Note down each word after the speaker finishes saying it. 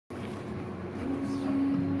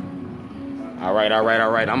All right.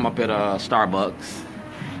 I'm up at Starbucks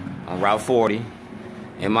on Route 40,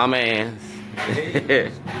 and my man's.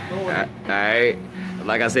 All right.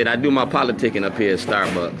 Like I said, I do my politicking up here at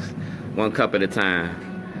Starbucks, one cup at a time.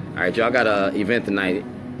 All right, y'all got an event tonight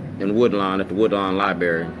in Woodlawn at the Woodlawn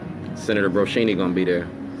Library. Senator Broshini gonna be there.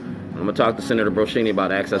 I'm gonna talk to Senator Broshini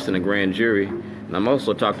about accessing the grand jury, and I'm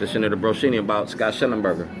also talking to Senator Broshini about Scott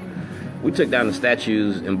Schellenberger. We took down the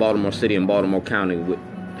statues in Baltimore City and Baltimore County with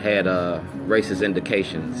had racist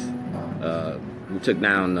indications. We took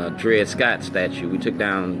down Dred Scott statue. We took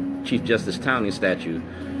down Chief Justice Towning statue.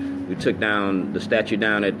 We took down the statue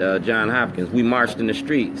down at Johns Hopkins. We marched in the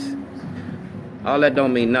streets. All that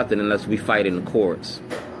don't mean nothing unless we fight in the courts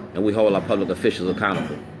and we hold our public officials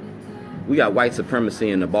accountable. We got white supremacy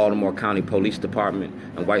in the Baltimore County Police Department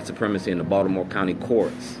and white supremacy in the Baltimore County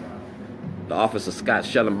courts. The officer Scott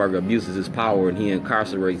Schellenberger abuses his power and he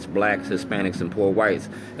incarcerates blacks, Hispanics, and poor whites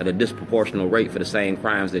at a disproportionate rate for the same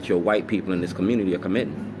crimes that your white people in this community are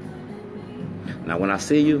committing. Now, when I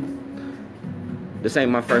see you, this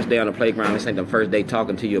ain't my first day on the playground. This ain't the first day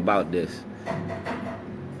talking to you about this.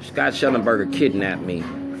 Scott Schellenberger kidnapped me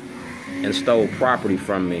and stole property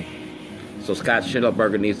from me. So Scott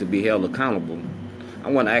Schellenberger needs to be held accountable.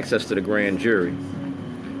 I want access to the grand jury,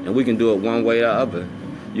 and we can do it one way or the other.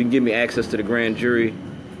 You can give me access to the grand jury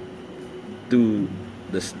through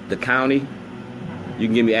the county. You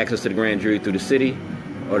can give me access to the grand jury through the city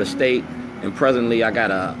or the state. And presently, I got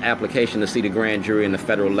an application to see the grand jury in the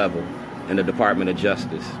federal level in the Department of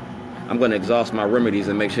Justice. I'm going to exhaust my remedies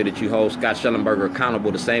and make sure that you hold Scott Schellenberger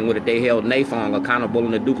accountable the same way that they held Nathong accountable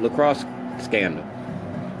in the Duke lacrosse scandal.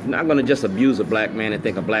 You're not going to just abuse a black man and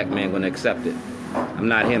think a black man going to accept it. I'm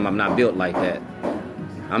not him. I'm not built like that.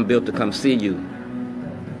 I'm built to come see you.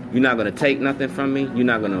 You're not going to take nothing from me. You're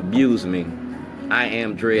not going to abuse me. I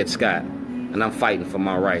am Dred Scott, and I'm fighting for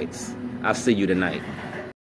my rights. I'll see you tonight.